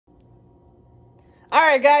All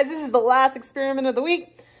right, guys, this is the last experiment of the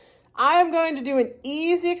week. I am going to do an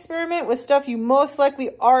easy experiment with stuff you most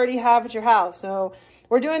likely already have at your house. So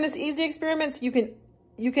we're doing this easy experiment so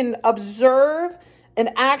you can observe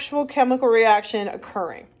an actual chemical reaction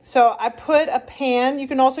occurring. So I put a pan, you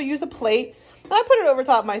can also use a plate, and I put it over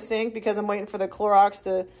top of my sink because I'm waiting for the Clorox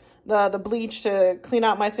the bleach to clean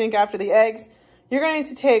out my sink after the eggs. You're going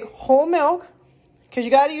to take whole milk, because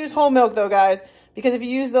you got to use whole milk though, guys, because if you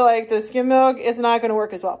use the skim milk, it's not going to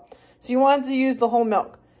work as well. So you want to use the whole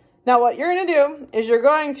milk. Now what you're going to do is you're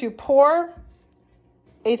going to pour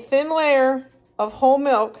a thin layer of whole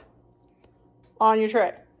milk on your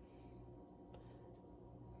tray.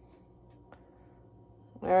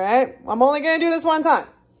 All right, I'm only going to do this one time.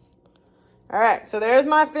 All right, so there's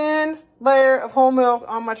my thin layer of whole milk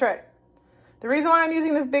on my tray. The reason why I'm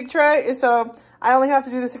using this big tray is so I only have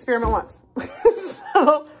to do this experiment once.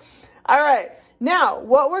 So, all right. Now,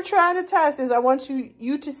 what we're trying to test is I want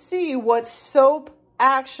you to see what soap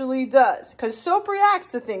actually does. Because soap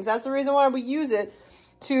reacts to things. That's the reason why we use it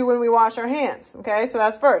when we wash our hands. Okay, so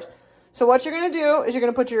that's first. So what you're going to do is you're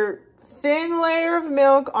going to put your thin layer of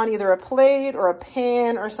milk on either a plate or a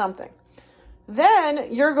pan or something.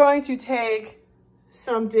 Then you're going to take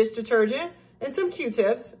some dish detergent and some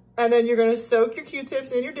Q-tips. And then you're going to soak your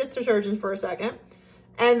Q-tips in your dish detergent for a second.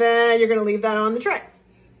 And then you're going to leave that on the tray.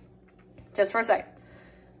 Just for a second.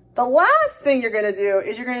 The last thing you're going to do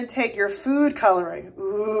is you're going to take your food coloring.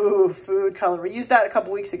 Ooh, food coloring. We used that a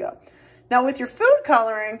couple weeks ago. Now with your food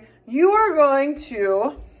coloring, you are going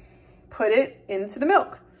to put it into the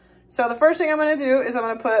milk. So the first thing I'm going to do is I'm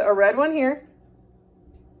going to put a red one here.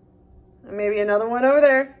 And maybe another one over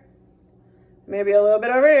there. Maybe a little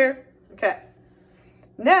bit over here. Okay.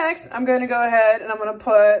 Next, I'm going to go ahead and I'm going to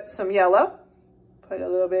put some yellow. Put a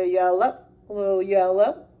little bit of yellow. A little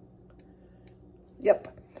yellow.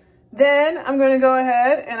 Yep. Then I'm going to go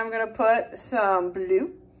ahead and I'm going to put some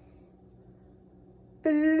blue.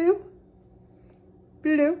 Blue.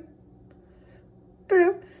 Blue.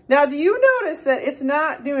 Blue. Now, do you notice that it's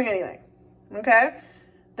not doing anything? Okay.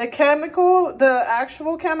 The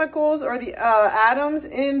actual chemicals or the atoms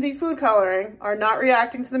in the food coloring are not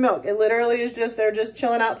reacting to the milk. It literally is they're just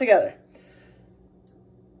chilling out together.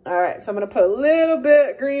 All right, so I'm going to put a little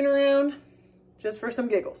bit of green around just for some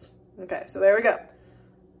giggles. Okay, so there we go.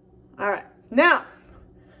 All right, now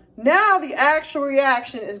the actual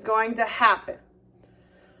reaction is going to happen.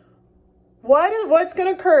 What's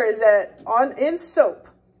going to occur is that in soap,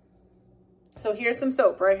 so here's some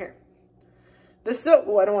soap right here. The soap,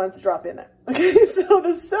 I don't want it to drop in there. Okay, so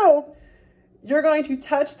the soap, you're going to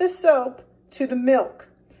touch the soap to the milk.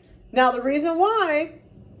 Now, the reason why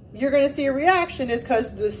you're going to see a reaction is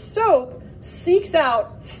because the soap seeks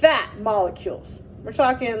out fat molecules. We're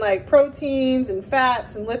talking like proteins and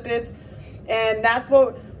fats and lipids. And that's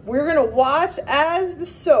what we're going to watch as the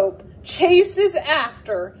soap chases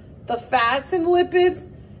after the fats and lipids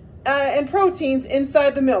and proteins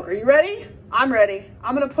inside the milk. Are you ready? I'm ready.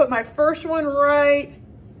 I'm going to put my first one right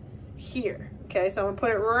here. Okay, so I'm going to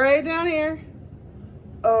put it right down here.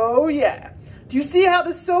 Oh, yeah. Do you see how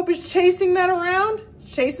the soap is chasing that around?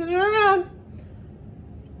 It's chasing it around.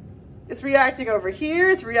 It's reacting over here.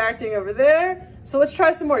 It's reacting over there. So let's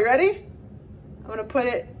try some more. You ready? I'm going to put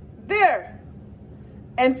it there.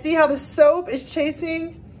 And see how the soap is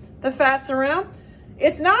chasing the fats around?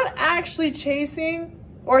 It's not actually chasing,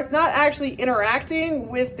 or it's not actually interacting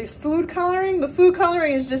with the food coloring. The food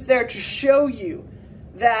coloring is just there to show you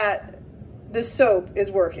that the soap is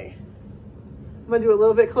working. I'm going to do a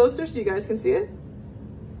little bit closer so you guys can see it.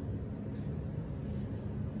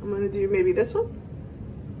 I'm going to do maybe this one.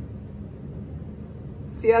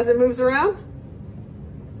 See as it moves around?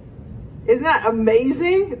 Isn't that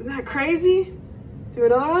amazing? Isn't that crazy? Do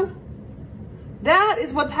another one. That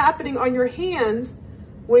is what's happening on your hands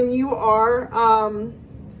when you are,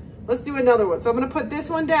 let's do another one. So I'm going to put this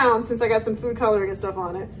one down since I got some food coloring and stuff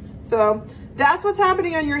on it. So that's what's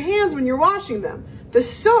happening on your hands when you're washing them. The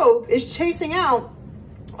soap is chasing out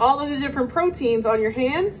all of the different proteins on your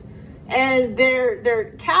hands, and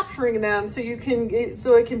they're capturing them so it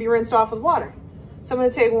can be rinsed off with water. So I'm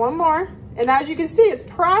going to take one more, and as you can see, it's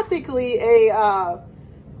practically an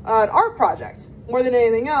art project more than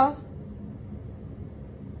anything else.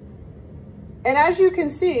 And as you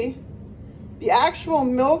can see, the actual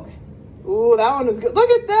milk, ooh, that one is good. Look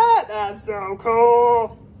at that. That's so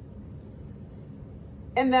cool.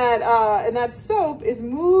 And that soap is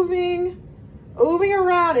moving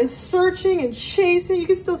around and searching and chasing. You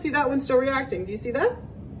can still see that one still reacting. Do you see that?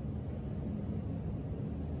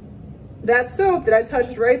 That soap that I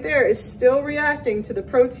touched right there is still reacting to the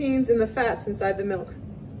proteins and the fats inside the milk.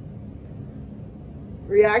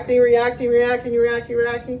 reacting, reacting, reacting, reacting,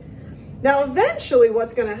 reacting. Now, eventually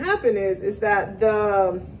what's gonna happen is that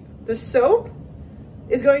the soap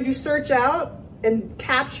is going to search out and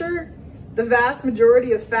capture the vast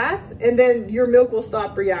majority of fats, and then your milk will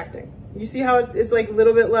stop reacting. You see how it's like a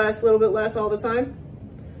little bit less all the time?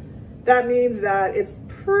 That means that it's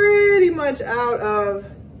pretty much out of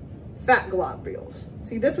fat globules.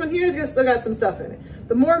 See, this one here is still got some stuff in it.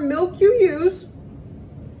 The more milk you use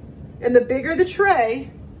and the bigger the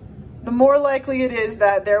tray, the more likely it is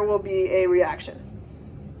that there will be a reaction.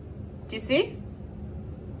 Do you see?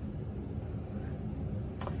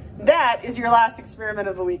 That is your last experiment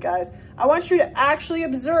of the week, guys. I want you to actually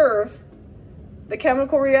observe the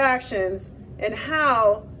chemical reactions and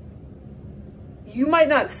how you might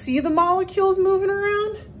not see the molecules moving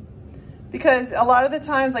around, because a lot of the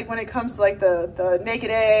times, like when it comes to like the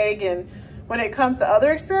naked egg and when it comes to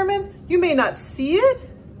other experiments, you may not see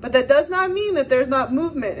it, but that does not mean that there's not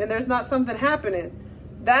movement and there's not something happening.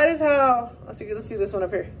 That is how, let's see this one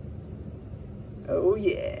up here. Oh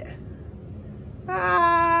yeah.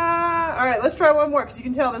 All right, let's try one more, because you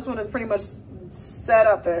can tell this one is pretty much set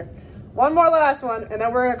up there. One more last one, and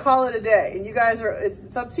then we're gonna call it a day. And you guys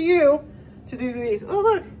it's up to you to do these. Oh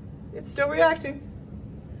look, it's still reacting.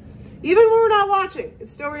 Even when we're not watching,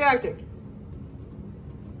 it's still reacting.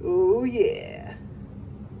 Oh yeah.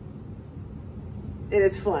 And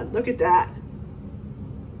it's fun, look at that.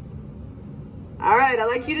 All right, I'd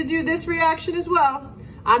like you to do this reaction as well.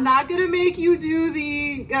 I'm not gonna make you do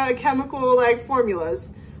the chemical like formulas,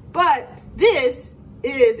 but this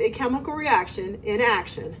is a chemical reaction in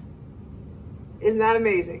action. Isn't that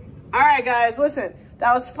amazing? All right, guys, listen,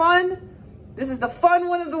 that was fun. This is the fun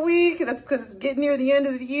one of the week. That's because it's getting near the end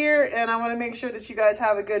of the year, and I wanna make sure that you guys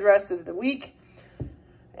have a good rest of the week.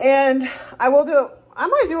 And I might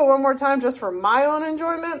do it one more time just for my own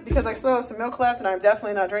enjoyment, because I still have some milk left and I'm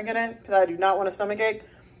definitely not drinking it because I do not want a stomachache.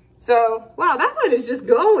 So, wow, that one is just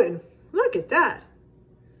going. Look at that.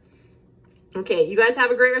 Okay, you guys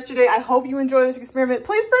have a great rest of your day. I hope you enjoy this experiment.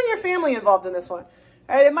 Please bring your family involved in this one.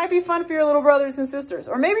 All right, it might be fun for your little brothers and sisters,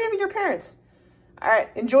 or maybe even your parents. All right,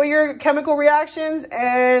 enjoy your chemical reactions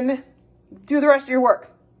and do the rest of your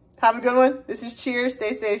work. Have a good one. This is Cheers.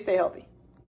 Stay safe, stay healthy.